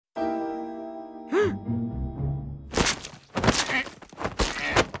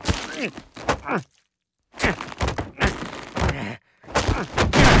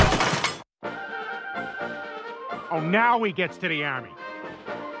Oh, now he gets to the army.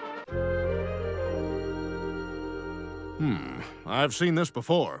 I've seen this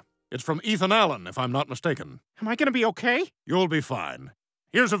before. It's from Ethan Allen, if I'm not mistaken. Am I gonna be okay? You'll be fine.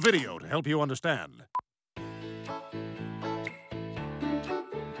 Here's a video to help you understand.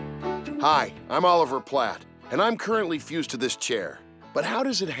 Hi, I'm Oliver Platt, and I'm currently fused to this chair. But how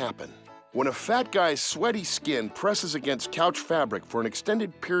does it happen? When a fat guy's sweaty skin presses against couch fabric for an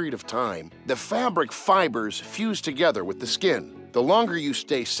extended period of time, the fabric fibers fuse together with the skin. The longer you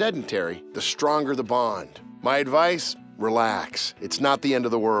stay sedentary, the stronger the bond. My advice? Relax. It's not the end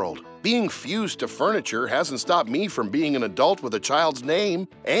of the world. Being fused to furniture hasn't stopped me from being an adult with a child's name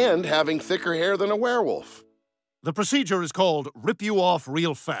and having thicker hair than a werewolf. The procedure is called Rip You Off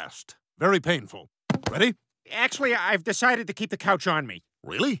Real Fast. Very painful. Ready? Actually, I've decided to keep the couch on me.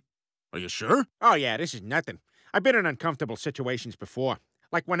 Really? Are you sure? Oh, yeah, this is nothing. I've been in uncomfortable situations before.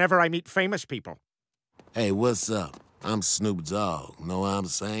 Like whenever I meet famous people. Hey, what's up? I'm Snoop Dogg. Know what I'm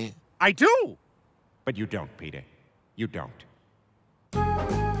saying? I do! But you don't, Peter. You don't.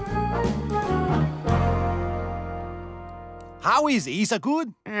 How is it? Is it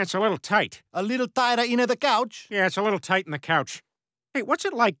good? It's a little tight. A little tighter into the couch? Yeah, it's a little tight in the couch. Hey, what's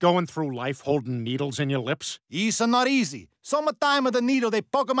it like going through life holding needles in your lips? Isa not easy. Summertime with the needle, they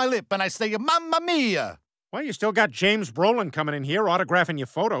poke my lip and I say, Mamma Mia! Well, you still got James Brolin coming in here autographing your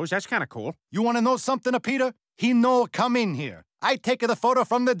photos. That's kind of cool. You want to know something, Peter? He no come in here. I take the photo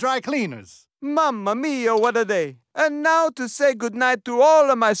from the dry cleaners. Mamma mia, what a day. And now to say goodnight to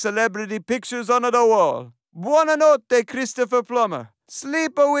all of my celebrity pictures on the wall. Buonanotte, Christopher Plummer.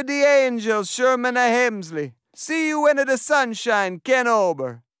 Sleeper with the angels, Sherman A. Hemsley. See you when the sunshine, Ken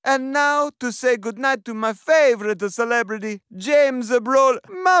Ober. And now to say goodnight to my favorite celebrity, James Brolin.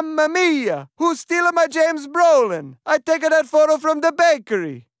 Mamma mia! Who's stealing my James Brolin? I take that photo from the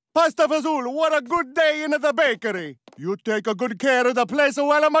bakery. Pasta Fazool, what a good day in the bakery. You take a good care of the place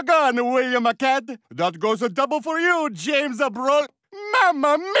while I'm gone, William cat. That goes a double for you, James Brolin.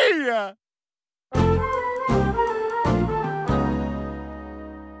 Mamma mia!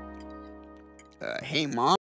 Hey, Mom.